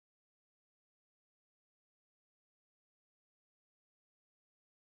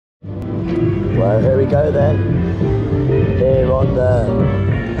Well, here we go then. Here on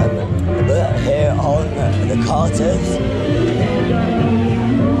the Carters.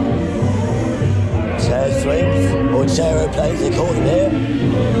 Chair swings, or chair airplanes they call them here.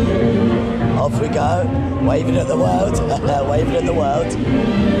 Off we go, waving at the world, waving at the world.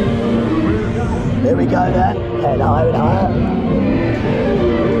 Here we go then, head higher and higher.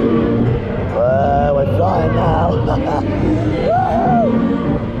 Well, we're flying now.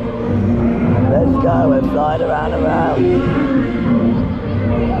 Let's go, we're flying around and around.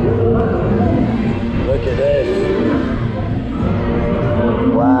 Look at this.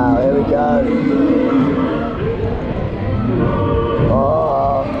 Wow, here we go.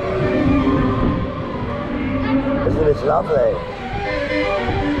 Oh, isn't this lovely?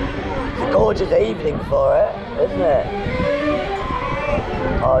 It's a gorgeous evening for it, isn't it?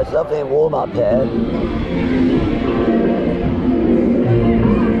 Oh, it's lovely and warm up here.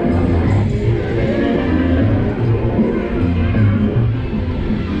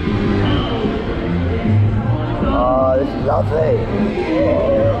 Oh, this is lovely.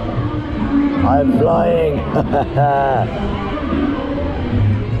 I'm flying.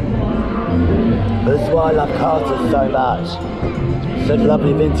 This is why I love Carter so much. Such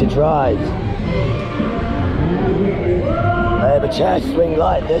lovely vintage rides. They have a chair swing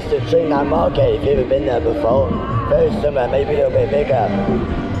like this at Trinidad Margate if you've ever been there before. Very similar, maybe a little bit bigger.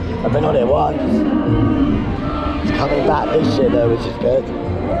 I've been on it once. It's coming back this year though, which is good.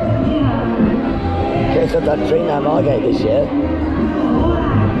 In case I've done Trinidad Margate this year.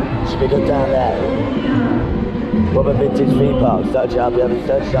 Should be good down there. What about vintage theme park? Search up, you haven't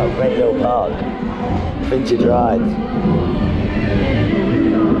searched up Great Little Park. Vintage rides.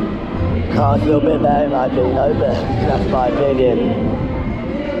 Car's a little bit better in my opinion, but that's my opinion.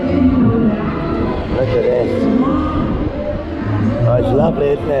 Look at this. Oh, it's lovely,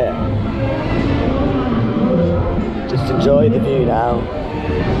 isn't it? Just enjoy the view now.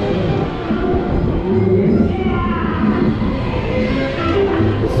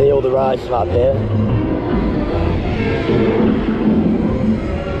 You can see all the rides from up here.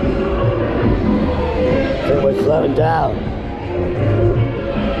 I think we're slowing down.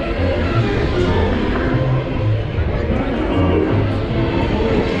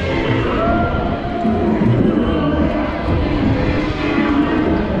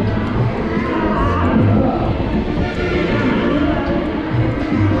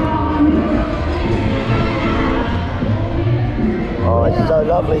 Oh, it's so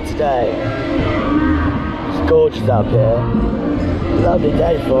lovely today. It's gorgeous up here. Lovely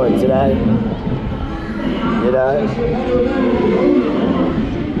day for it today. You know?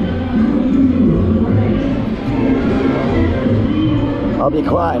 I'll be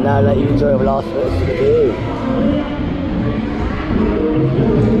quiet now and let you enjoy the last bits of the view.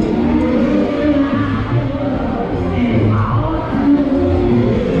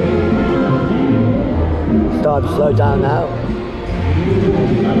 Starting to slow down now.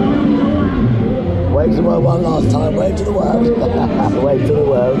 Wave to the world one last time, wave to the world. Wave to the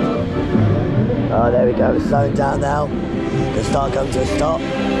world. Oh, there we go, it's slowing down now. Gonna start coming to a stop.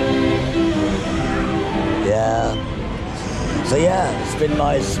 Yeah. So yeah, it's been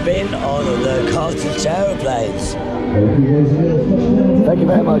my spin on the Carter aeroplanes. Thank you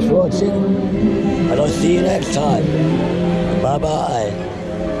very much for watching, and I'll see you next time. Bye bye.